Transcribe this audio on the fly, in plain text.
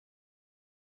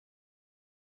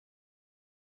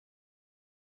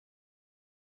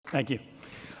Thank you.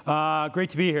 Great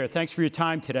to be here. Thanks for your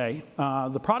time today.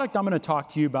 The product I'm going to talk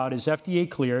to you about is FDA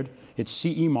cleared, it's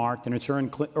CE marked, and it's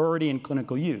already in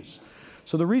clinical use.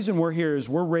 So the reason we're here is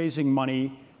we're raising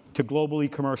money to globally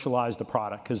commercialize the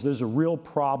product because there's a real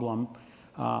problem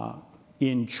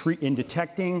in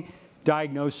detecting,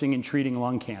 diagnosing, and treating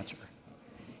lung cancer.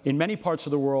 In many parts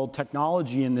of the world,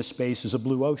 technology in this space is a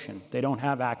blue ocean. They don't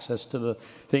have access to the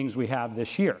things we have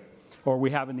this year, or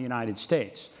we have in the United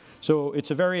States. So it's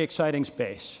a very exciting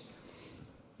space.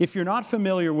 If you're not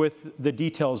familiar with the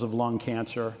details of lung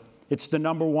cancer, it's the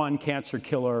 #1 cancer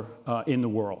killer in the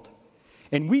world.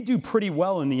 And we do pretty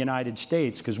well in the United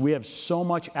States because we have so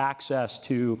much access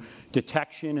to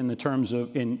detection in terms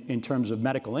of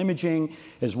medical imaging,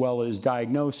 as well as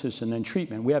diagnosis and then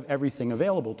treatment. We have everything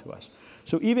available to us.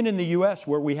 So even in the US,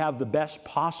 where we have the best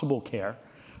possible care,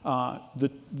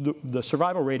 the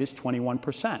survival rate is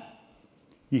 21%.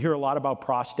 You hear a lot about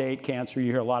prostate cancer, you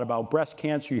hear a lot about breast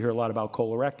cancer, you hear a lot about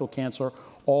colorectal cancer.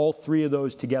 All three of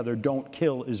those together don't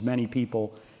kill as many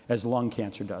people as lung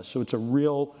cancer does. So it's a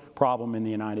real problem in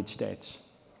the United States.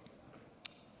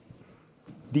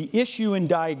 The issue in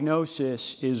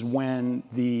diagnosis is when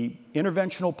the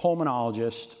interventional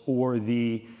pulmonologist or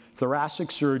the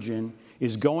thoracic surgeon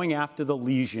is going after the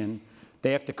lesion,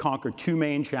 they have to conquer two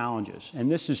main challenges. And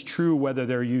this is true whether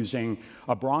they're using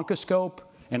a bronchoscope,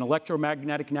 an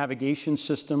electromagnetic navigation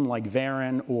system like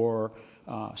Varin or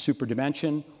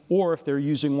Superdimension, or if they're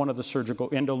using one of the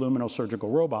endoluminal surgical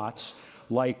robots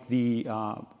like the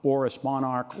Auris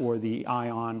Monarch or the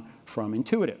Ion from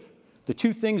Intuitive. The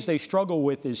two things they struggle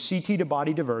with is CT to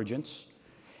body divergence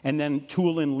and then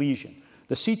tool and lesion.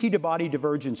 The CT to body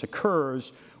divergence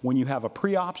occurs when you have a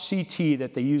pre-op CT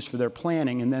that they use for their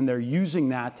planning, and then they're using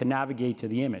that to navigate to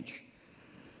the image.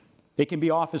 They can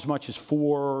be off as much as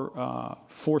 4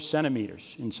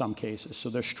 centimeters in some cases. So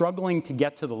they're struggling to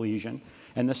get to the lesion.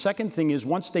 And the second thing is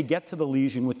once they get to the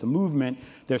lesion with the movement,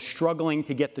 they're struggling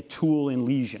to get the tool and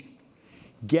lesion.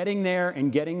 Getting there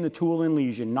and getting the tool and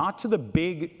lesion, not to the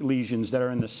big lesions that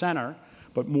are in the center,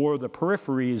 but more the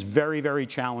periphery, is very, very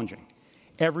challenging.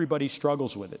 Everybody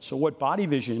struggles with it. So what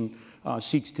BodyVision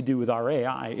seeks to do with our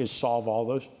AI is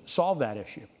solve that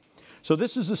issue. So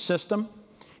this is a system.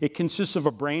 It consists of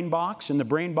a brain box, and the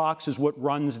brain box is what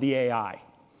runs the AI.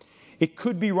 It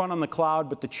could be run on the cloud,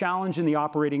 but the challenge in the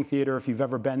operating theater, if you've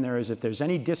ever been there, is if there's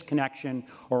any disconnection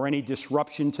or any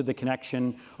disruption to the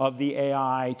connection of the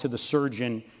AI to the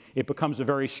surgeon, it becomes a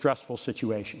very stressful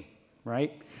situation,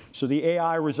 right? So the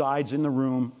AI resides in the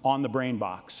room on the brain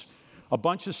box. A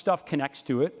bunch of stuff connects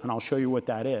to it, and I'll show you what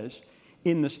that is.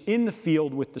 In the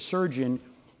field with the surgeon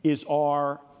is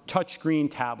our touchscreen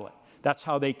tablet. That's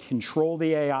how they control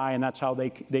the AI, and that's how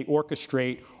they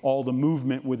orchestrate all the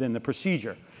movement within the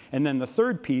procedure. And then the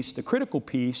third piece, the critical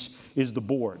piece, is the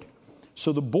board.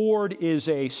 So the board is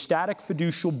a static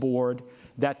fiducial board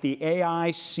that the AI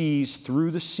sees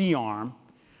through the C-arm,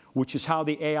 which is how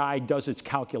the AI does its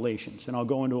calculations. And I'll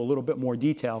go into a little bit more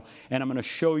detail, and I'm going to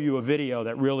show you a video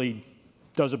that really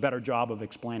does a better job of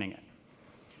explaining it.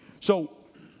 So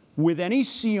with any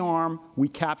C-arm, we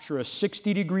capture a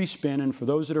 60-degree spin, and for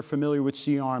those that are familiar with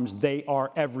C-arms, they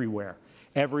are everywhere.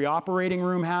 Every operating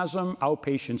room has them,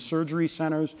 outpatient surgery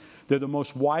centers. They're the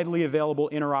most widely available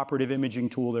intraoperative imaging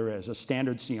tool there is, a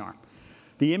standard C-arm.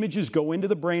 The images go into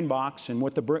the brain box, and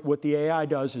what the AI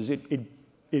does is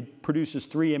it produces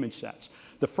 3 image sets.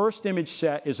 The first image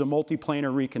set is a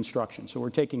multiplanar reconstruction. So we're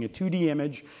taking a 2D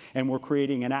image, and we're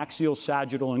creating an axial,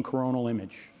 sagittal, and coronal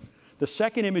image. The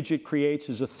second image it creates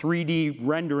is a 3D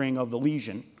rendering of the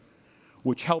lesion,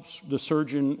 which helps the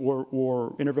surgeon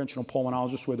or interventional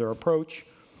pulmonologist with their approach.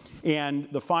 And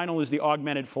the final is the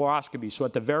augmented fluoroscopy. So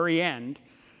at the very end,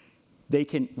 they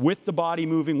can, with the body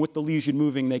moving, with the lesion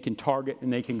moving, they can target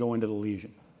and they can go into the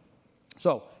lesion.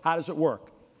 So how does it work?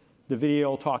 The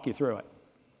video will talk you through it.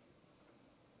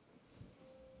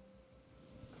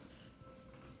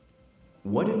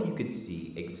 What if you could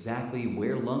see exactly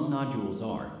where lung nodules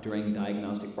are during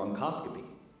diagnostic bronchoscopy?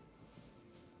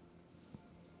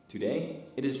 Today,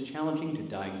 it is challenging to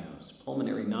diagnose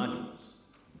pulmonary nodules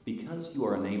because you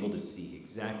are unable to see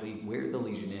exactly where the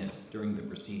lesion is during the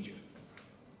procedure.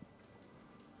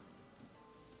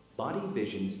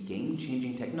 BodyVision's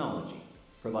game-changing technology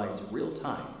provides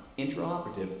real-time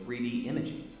intraoperative 3D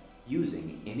imaging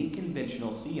using any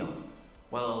conventional C-arm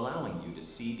while allowing you to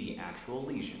see the actual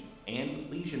lesion and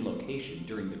lesion location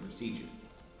during the procedure.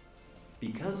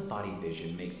 Because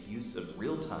BodyVision makes use of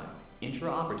real-time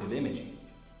intraoperative imaging,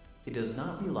 it does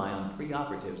not rely on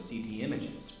preoperative CT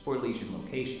images for lesion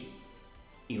location,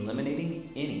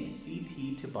 eliminating any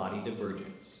CT to body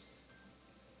divergence.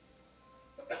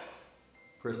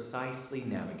 precisely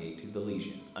navigate to the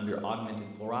lesion under augmented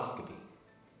fluoroscopy,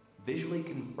 visually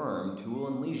confirm tool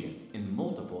and lesion in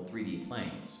multiple 3D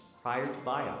planes prior to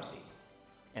biopsy,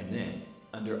 and then,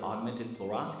 under augmented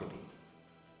fluoroscopy,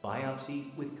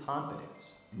 biopsy with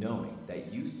confidence, knowing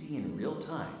that you see in real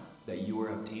time that you are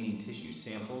obtaining tissue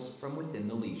samples from within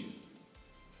the lesion.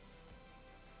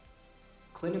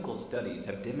 Clinical studies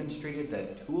have demonstrated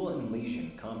that tool and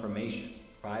lesion confirmation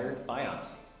prior to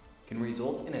biopsy can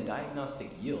result in a diagnostic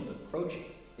yield approaching,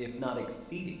 if not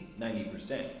exceeding,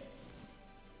 90%.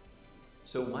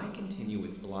 So why continue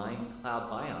with blind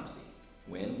cloud biopsy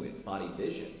when with Body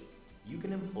Vision, you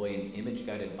can employ an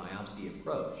image-guided biopsy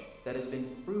approach that has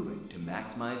been proven to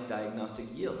maximize diagnostic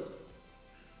yield?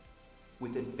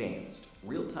 With advanced,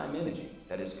 real-time imaging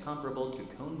that is comparable to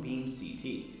cone beam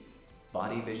CT,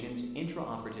 Body Vision's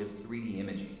intraoperative 3D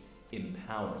imaging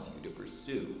empowers you to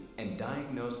pursue and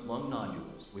diagnose lung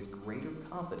nodules with greater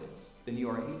confidence than you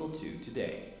are able to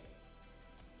today.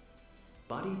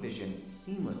 Body Vision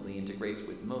seamlessly integrates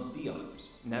with most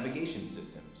C-arms, navigation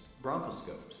systems,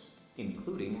 bronchoscopes,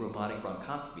 including robotic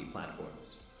bronchoscopy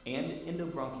platforms, and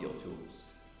endobronchial tools.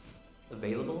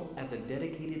 Available as a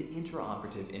dedicated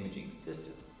intraoperative imaging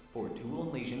system for tool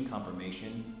and lesion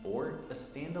confirmation or a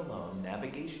standalone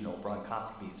navigational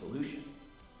bronchoscopy solution.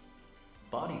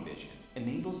 Body Vision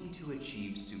enables you to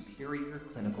achieve superior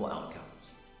clinical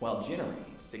outcomes while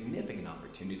generating significant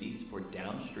opportunities for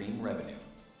downstream revenue.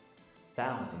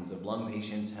 Thousands of lung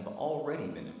patients have already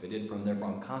benefited from their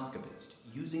bronchoscopist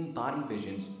using Body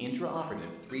Vision's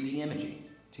intraoperative 3D imaging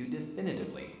to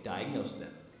definitively diagnose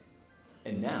them.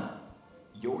 And now,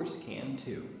 yours can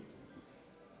too.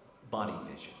 Body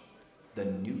Vision, the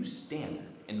new standard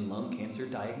in lung cancer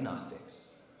diagnostics.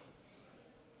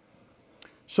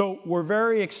 So we're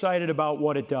very excited about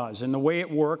what it does. And the way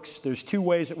it works, there's two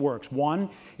ways it works. One,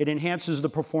 it enhances the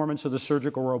performance of the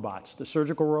surgical robots. The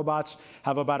surgical robots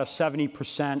have about a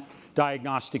 70%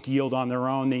 diagnostic yield on their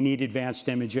own. They need advanced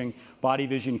imaging. Body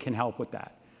Vision can help with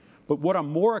that. But what I'm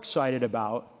more excited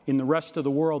about in the rest of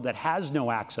the world that has no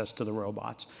access to the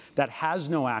robots, that has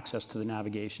no access to the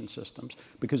navigation systems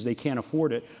because they can't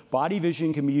afford it, Body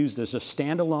Vision can be used as a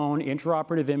standalone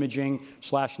intraoperative imaging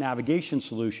 / navigation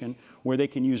solution where they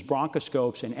can use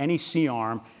bronchoscopes in any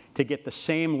C-arm to get the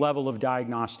same level of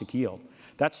diagnostic yield.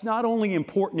 That's not only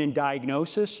important in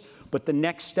diagnosis, but the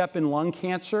next step in lung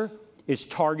cancer is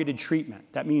targeted treatment.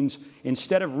 That means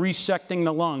instead of resecting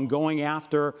the lung, going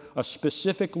after a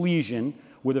specific lesion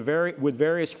with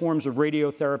various forms of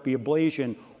radiotherapy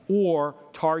ablation or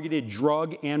targeted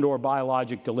drug and/or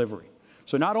biologic delivery.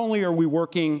 So not only are we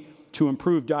working to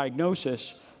improve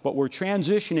diagnosis, but we're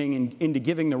transitioning into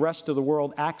giving the rest of the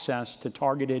world access to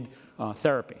targeted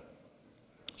therapy.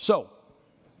 So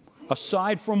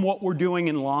aside from what we're doing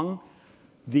in lung,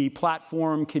 the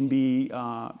platform can be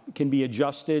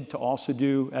adjusted to also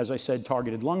do, as I said,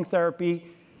 targeted lung therapy,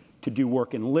 to do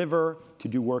work in liver, to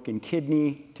do work in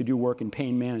kidney, to do work in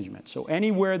pain management. So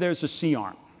anywhere there's a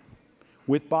C-arm,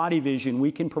 with Body Vision,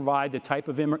 we can provide the type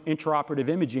of intraoperative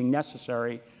imaging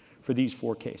necessary for these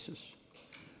 4 cases.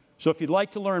 So if you'd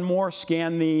like to learn more,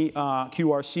 scan the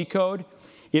QRC code.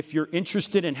 If you're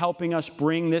interested in helping us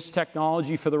bring this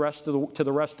technology to the rest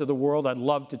of the world, I'd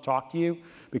love to talk to you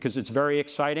because it's very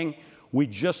exciting. We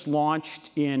just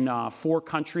launched in 4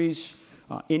 countries,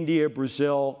 India,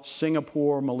 Brazil,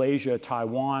 Singapore, Malaysia,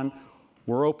 Taiwan.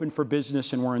 We're open for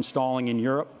business and we're installing in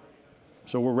Europe.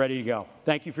 So we're ready to go.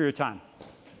 Thank you for your time.